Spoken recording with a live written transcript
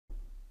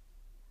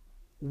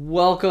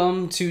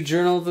Welcome to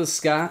Journal of the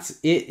Scots.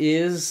 It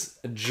is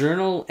a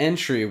journal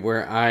entry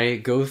where I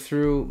go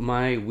through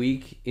my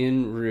week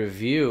in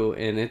review,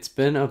 and it's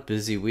been a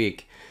busy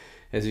week.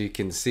 As you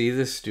can see,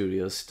 the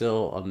studio is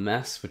still a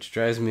mess, which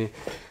drives me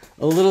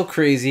a little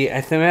crazy. I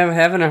think I'm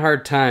having a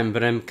hard time,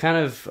 but I'm kind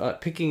of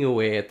picking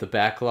away at the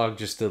backlog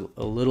just a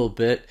little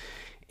bit.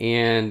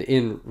 And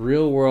in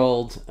real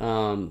world,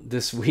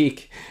 this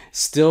week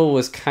still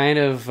was kind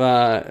of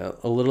a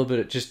little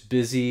bit just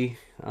busy,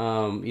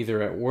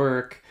 either at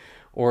work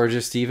or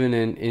just even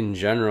in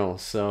general.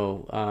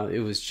 So it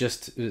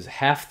was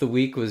half the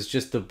week was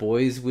just the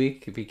boys'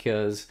 week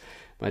because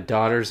my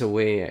daughter's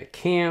away at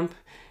camp,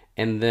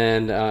 and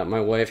then my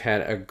wife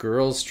had a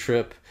girls'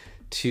 trip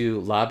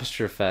to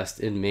Lobster Fest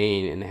in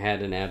Maine and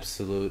had an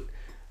absolute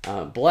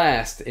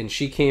blast. And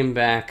she came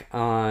back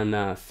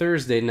on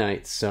Thursday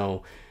night,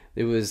 so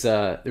there was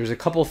a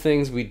couple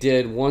things we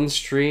did. One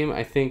stream,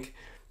 I think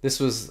this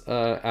was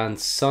on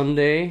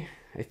Sunday,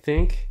 I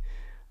think,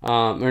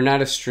 or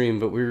not a stream,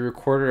 but we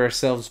recorded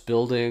ourselves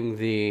building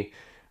the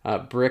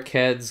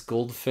Brickheads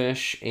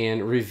goldfish,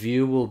 and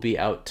review will be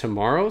out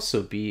tomorrow,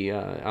 so be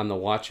on the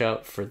watch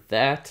out for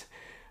that.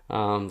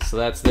 So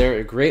that's there,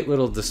 a great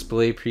little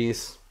display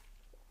piece.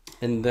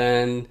 And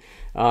then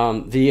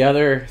the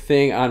other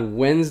thing on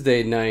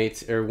Wednesday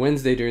night, or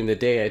Wednesday during the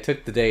day, I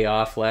took the day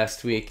off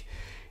last week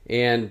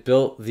and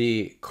built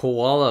the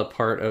koala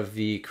part of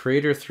the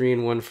Creator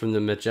 3-in-1 from the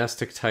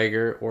Majestic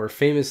Tiger, or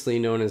famously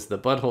known as the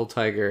Butthole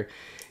Tiger.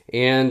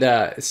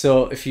 And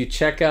so if you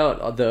check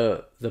out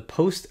the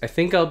post, I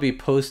think I'll be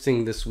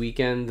posting this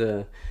weekend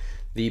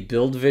the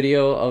build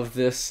video of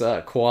this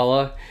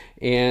koala.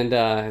 And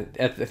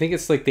I think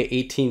it's like the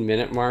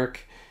 18-minute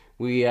mark.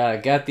 We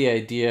got the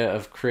idea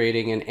of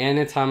creating an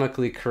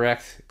anatomically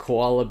correct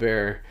koala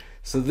bear.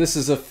 So this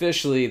is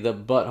officially the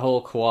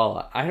butthole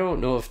koala. I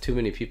don't know if too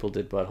many people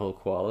did butthole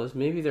koalas.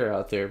 Maybe they're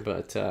out there,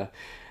 but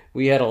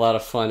we had a lot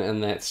of fun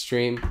in that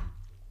stream.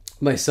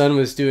 My son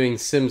was doing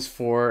Sims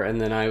 4,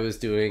 and then I was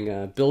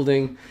doing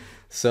building.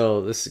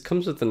 So this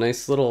comes with a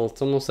nice little,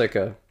 it's almost like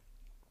a,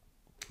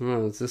 I don't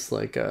know, is this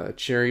like a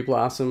cherry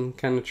blossom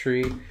kind of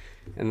tree?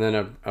 And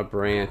then a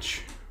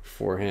branch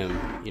for him,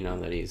 you know,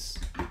 that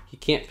he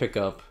can't pick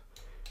up,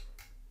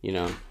 you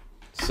know.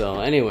 So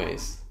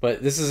anyways,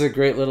 but this is a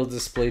great little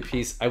display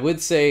piece. I would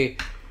say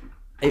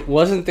it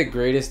wasn't the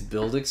greatest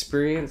build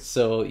experience,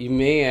 so you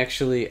may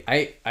actually,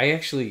 I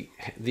actually,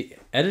 the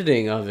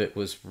editing of it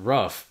was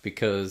rough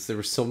because there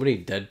were so many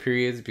dead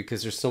periods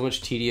because there's so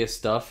much tedious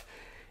stuff,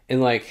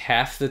 and like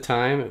half the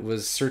time it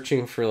was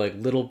searching for like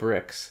little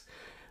bricks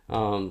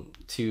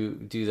to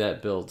do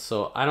that build.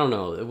 So I don't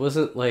know, it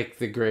wasn't like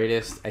the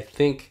greatest. I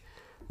think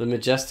the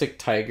Majestic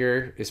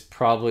Tiger is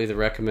probably the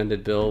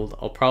recommended build.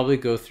 I'll probably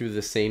go through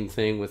the same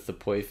thing with the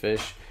Poi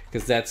Fish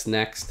because that's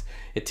next.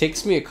 It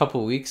takes me a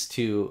couple weeks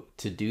to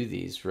do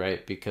these,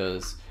 right?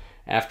 Because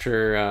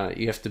after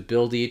you have to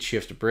build each, you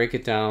have to break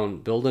it down,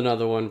 build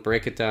another one,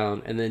 break it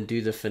down, and then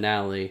do the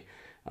finale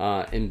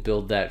and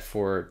build that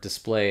for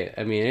display.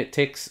 I mean, it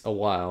takes a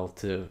while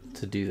to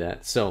do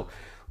that. So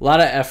a lot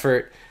of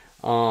effort.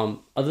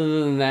 Other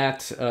than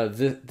that,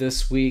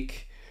 this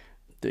week,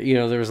 you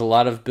know, there was a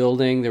lot of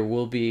building. There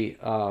will be,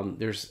 I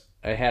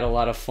had a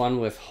lot of fun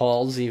with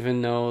hauls,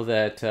 even though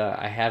that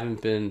I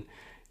haven't been,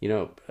 you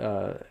know,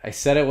 I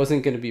said I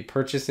wasn't going to be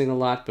purchasing a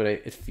lot, but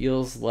it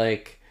feels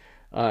like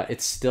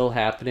it's still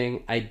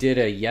happening. I did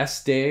a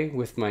yes day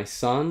with my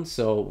son,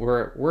 so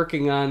we're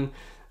working on,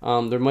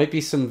 there might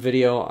be some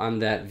video on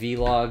that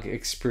vlog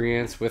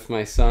experience with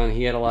my son.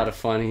 He had a lot of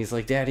fun. He's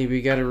like, Daddy,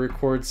 we got to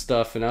record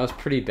stuff, and I was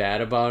pretty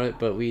bad about it,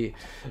 but we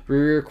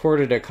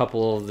recorded a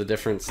couple of the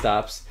different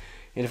stops.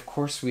 And of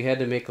course, we had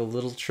to make a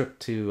little trip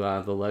to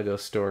the Lego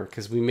store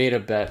because we made a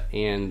bet,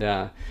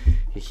 and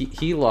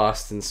he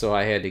lost, and so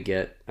I had to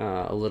get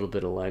a little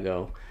bit of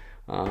Lego.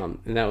 And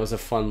that was a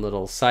fun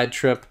little side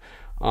trip.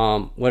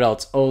 What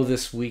else? Oh,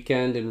 this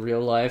weekend in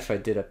real life, I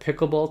did a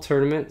pickleball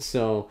tournament.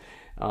 So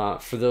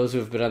for those who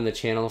have been on the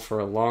channel for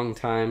a long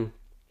time,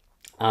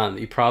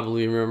 you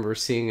probably remember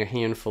seeing a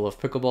handful of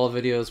pickleball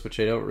videos, which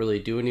I don't really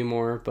do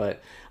anymore,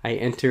 but I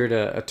entered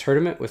a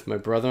tournament with my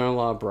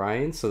brother-in-law,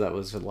 Brian, so that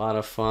was a lot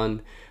of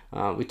fun.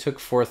 We took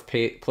fourth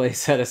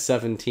place out of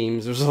 7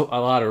 teams. There's a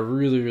lot of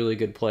really, really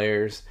good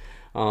players,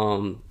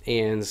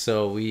 and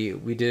so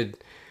we did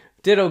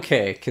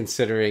okay,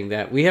 considering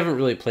that we haven't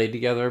really played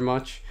together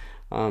much,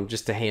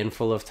 just a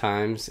handful of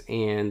times,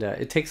 and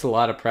it takes a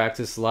lot of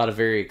practice, a lot of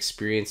very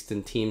experienced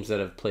in teams that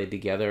have played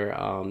together,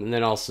 and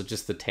then also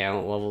just the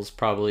talent levels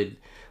probably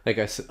like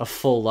a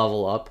full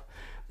level up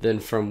than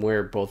from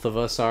where both of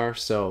us are.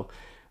 So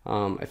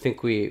I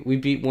think we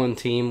beat one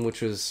team,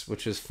 which was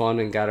fun,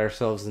 and got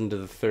ourselves into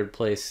the 3rd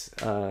place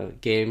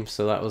game.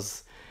 So that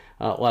was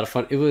a lot of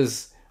fun. It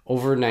was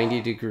over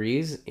 90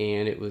 degrees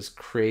and it was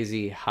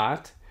crazy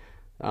hot.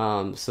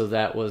 So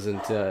that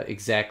wasn't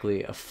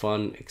exactly a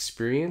fun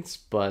experience,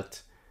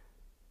 but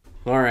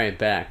all right,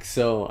 back.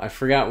 So I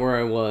forgot where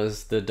I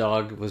was. The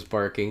dog was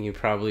barking. You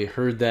probably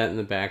heard that in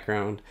the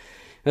background.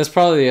 That's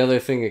probably the other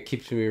thing that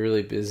keeps me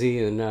really busy.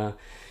 And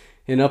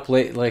and up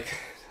late, like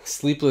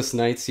sleepless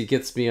nights. He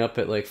gets me up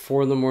at like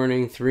 4 in the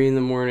morning, 3 in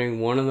the morning,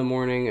 1 in the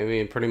morning. I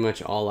mean, pretty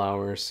much all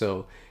hours.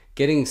 So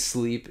getting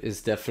sleep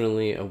is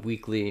definitely a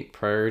weekly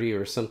priority,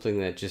 or something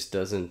that just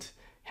doesn't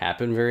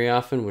happen very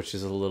often, which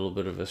is a little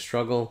bit of a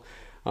struggle.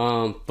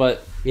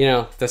 But you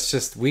know, that's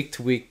just week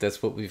to week.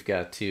 That's what we've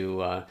got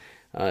to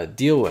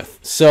deal with.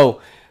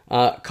 So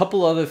a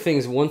couple other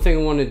things. One thing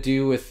I want to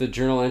do with the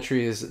journal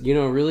entry is, you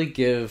know, really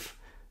give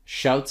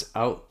shouts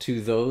out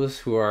to those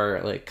who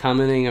are like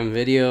commenting on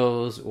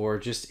videos or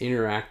just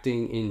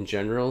interacting in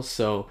general.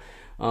 So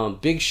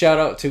big shout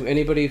out to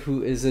anybody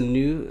who is a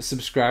new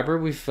subscriber.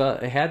 We've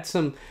had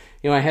some,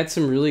 you know, I had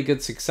some really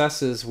good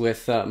successes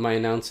with my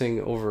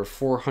announcing over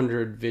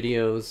 400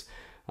 videos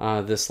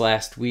this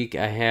last week.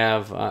 I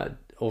have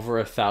over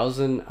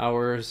 1,000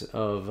 hours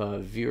of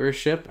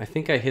viewership. I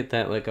think I hit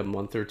that like a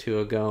month or two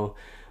ago.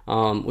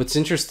 What's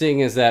interesting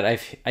is that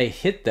I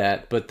hit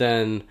that, but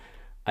then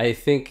I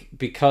think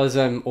because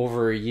I'm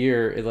over a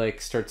year, it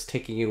like starts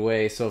taking it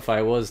away. So if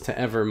I was to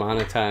ever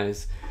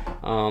monetize,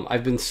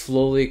 I've been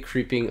slowly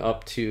creeping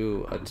up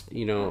to a,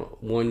 you know,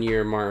 1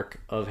 year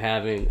mark of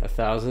having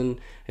 1,000.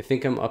 I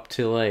think I'm up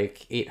to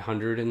like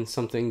 800 and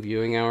something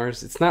viewing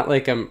hours. It's not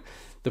like I'm.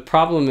 The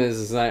problem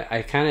is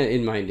I kind of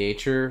in my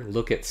nature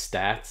look at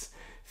stats,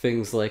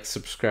 things like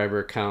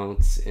subscriber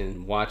counts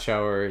and watch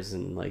hours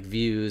and like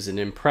views and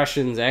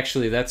impressions.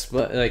 Actually, that's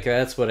what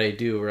I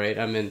do, right?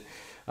 I'm in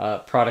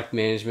product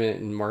management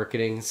and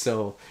marketing,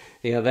 so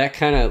you know, that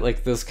kind of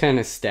like those kind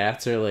of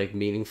stats are like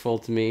meaningful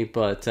to me.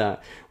 But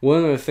one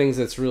of the things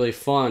that's really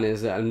fun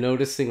is that I'm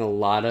noticing a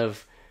lot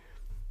of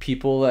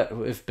people that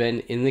have been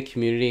in the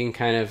community and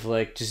kind of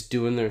like just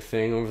doing their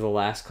thing over the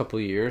last couple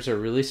of years are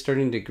really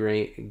starting to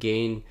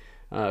gain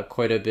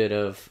quite a bit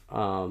of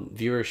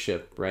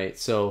viewership, right?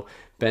 So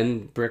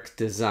Ben Brick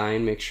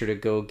Design, make sure to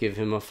go give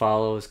him a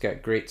follow. He's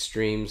got great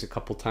streams a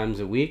couple times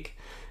a week,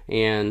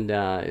 and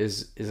I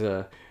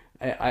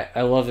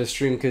love his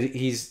stream because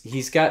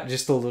he's got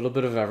just a little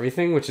bit of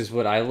everything, which is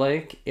what I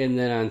like. And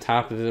then on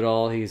top of it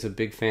all, he's a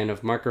big fan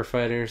of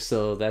Microfighter,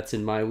 so that's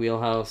in my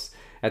wheelhouse.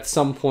 At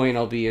some point,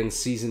 I'll be in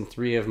season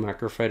 3 of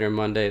Microfighter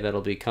Monday. That'll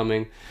be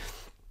coming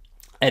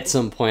at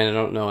some point. I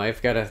don't know.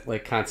 I've got to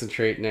like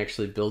concentrate and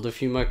actually build a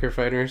few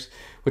Microfighters,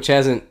 which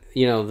hasn't,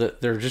 you know,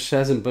 there just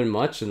hasn't been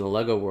much in the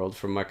Lego world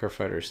from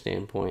Microfighter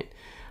standpoint.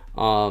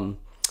 And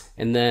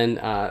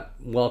then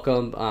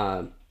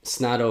welcome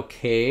Snot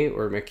OK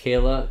or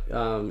Michaela.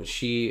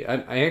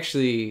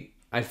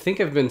 I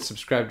think I've been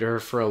subscribed to her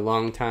for a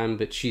long time,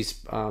 but she's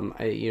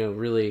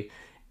really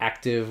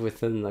active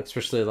within, like,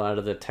 especially a lot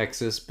of the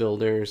Texas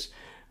builders,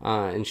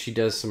 and she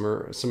does some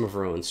of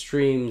her own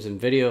streams and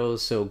videos.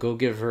 So go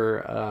give her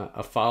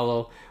a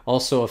follow.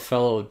 Also a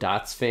fellow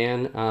Dots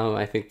fan.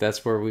 I think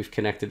that's where we've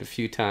connected a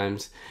few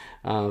times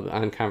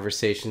on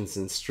conversations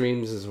and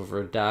streams is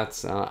over at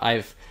Dots. And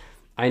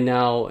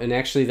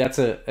actually that's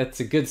a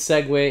good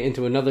segue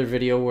into another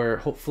video where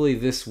hopefully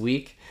this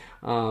week,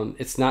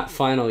 it's not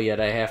final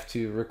yet. I have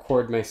to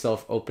record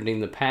myself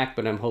opening the pack,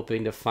 but I'm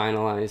hoping to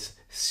finalize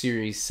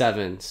Series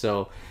 7.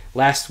 So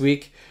last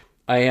week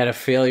I had a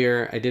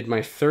failure. I did my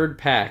 3rd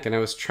pack and I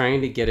was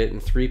trying to get it in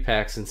 3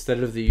 packs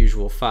instead of the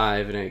usual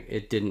 5, and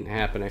it didn't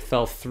happen. I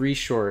fell 3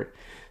 short.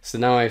 So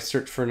now I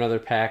searched for another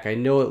pack. I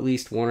know at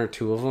least 1 or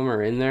 2 of them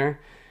are in there.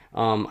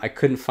 I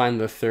couldn't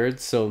find the 3rd,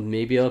 so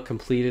maybe I'll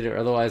complete it, or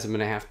otherwise I'm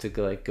gonna have to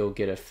go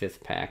get a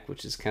 5th pack,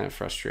 which is kind of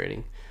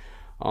frustrating.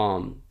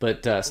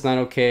 But it's not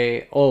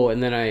okay. Oh,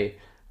 and then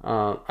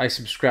I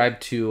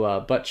subscribed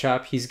to Butt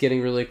Chop. He's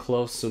getting really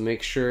close, so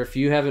make sure, if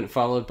you haven't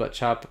followed Butt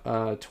Chop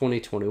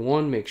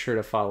 2021, make sure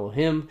to follow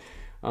him.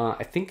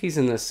 I think he's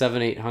in the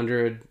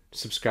 700-800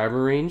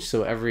 subscriber range,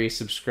 so every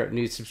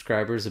new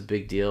subscriber is a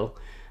big deal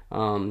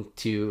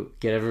to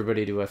get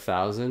everybody to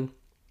 1,000.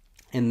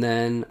 And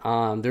then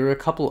there were a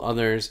couple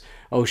others.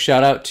 Oh,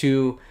 shout out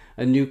to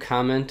a new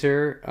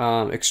commenter,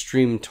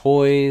 Extreme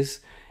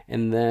Toys.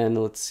 And then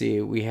let's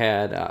see, we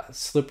had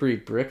Slippery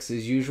Bricks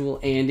as usual.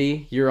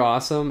 Andy, you're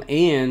awesome.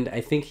 And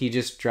I think he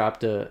just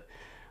dropped a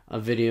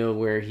video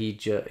where he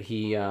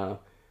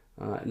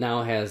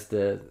now has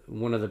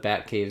one of the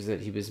bat caves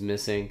that he was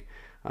missing.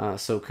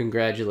 So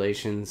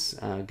congratulations,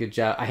 good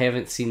job. I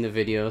haven't seen the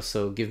video,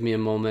 so give me a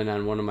moment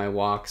on one of my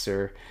walks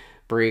or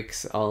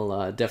breaks.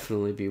 I'll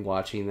definitely be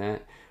watching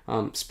that.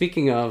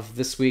 Speaking of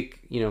this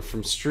week, you know,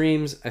 from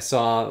streams, I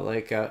saw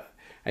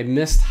I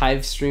missed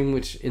Hive stream,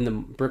 which in the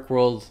Brick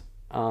World,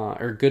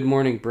 or Good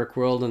Morning Brick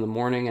World in the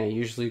morning, I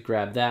usually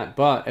grab that,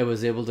 but I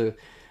was able to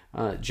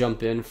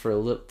jump in for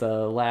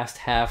the last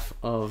half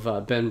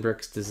of Ben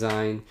Brick's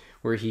design,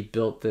 where he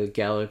built the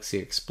Galaxy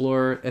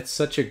Explorer. It's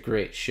such a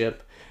great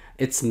ship.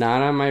 It's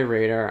not on my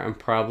radar. I'm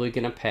probably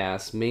going to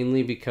pass,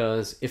 mainly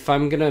because if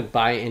I'm going to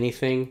buy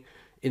anything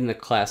in the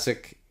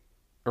classic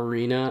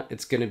arena,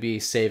 it's going to be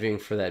saving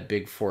for that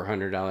big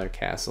 $400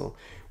 castle.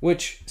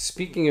 Which,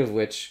 speaking of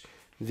which,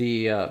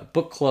 the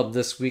book club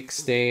this week,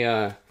 stay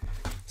on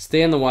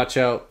the watch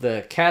out.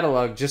 The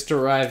catalog just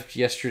arrived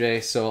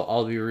yesterday, so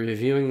I'll be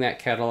reviewing that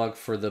catalog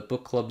for the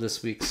book club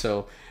this week.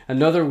 So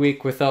another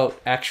week without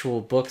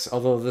actual books.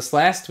 Although this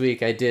last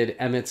week I did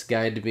Emmett's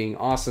Guide to Being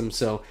Awesome.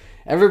 So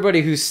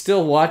everybody who's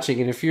still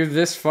watching, and if you're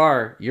this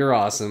far, you're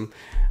awesome.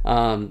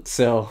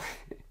 So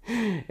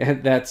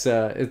that's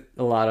a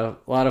lot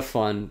of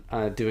fun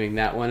doing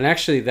that one. And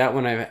actually, that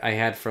one I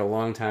had for a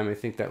long time. I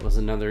think that was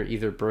another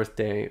either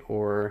birthday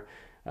or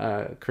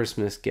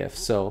Christmas gift.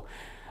 So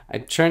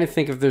I'm trying to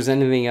think if there's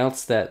anything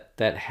else that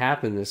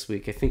happened this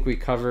week. I think we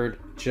covered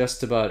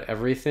just about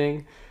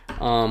everything.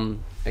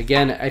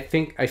 Again, I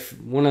think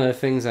one of the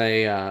things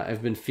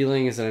I've been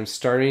feeling is that I'm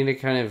starting to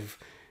kind of,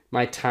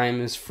 my time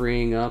is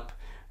freeing up.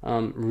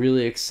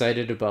 Really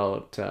excited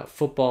about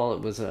football.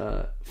 It was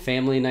a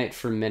family night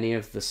for many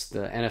of the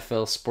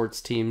NFL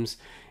sports teams,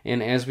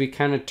 and as we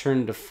kind of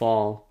turn to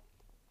fall,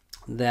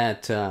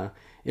 that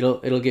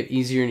it'll get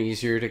easier and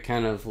easier to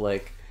kind of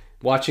like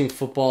watching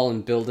football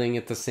and building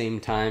at the same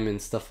time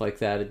and stuff like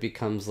that. It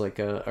becomes like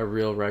a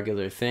real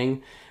regular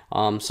thing.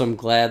 So I'm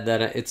glad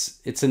that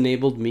it's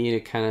enabled me to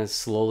kind of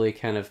slowly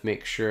kind of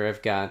make sure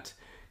I've got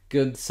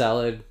good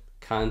solid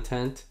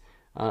content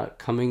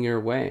coming your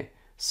way.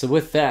 So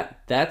with that,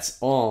 that's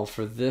all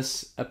for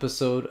this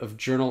episode of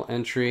Journal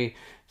Entry.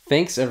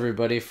 Thanks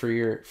everybody for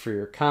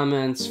your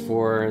comments,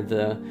 for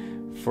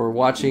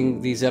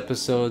watching these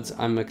episodes.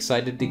 I'm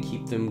excited to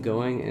keep them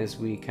going as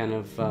we kind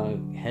of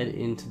head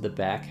into the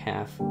back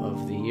half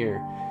of the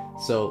year.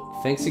 So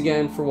thanks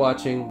again for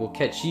watching. We'll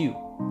catch you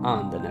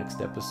on the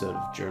next episode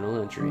of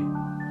Journal Entry.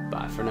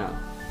 Bye for now.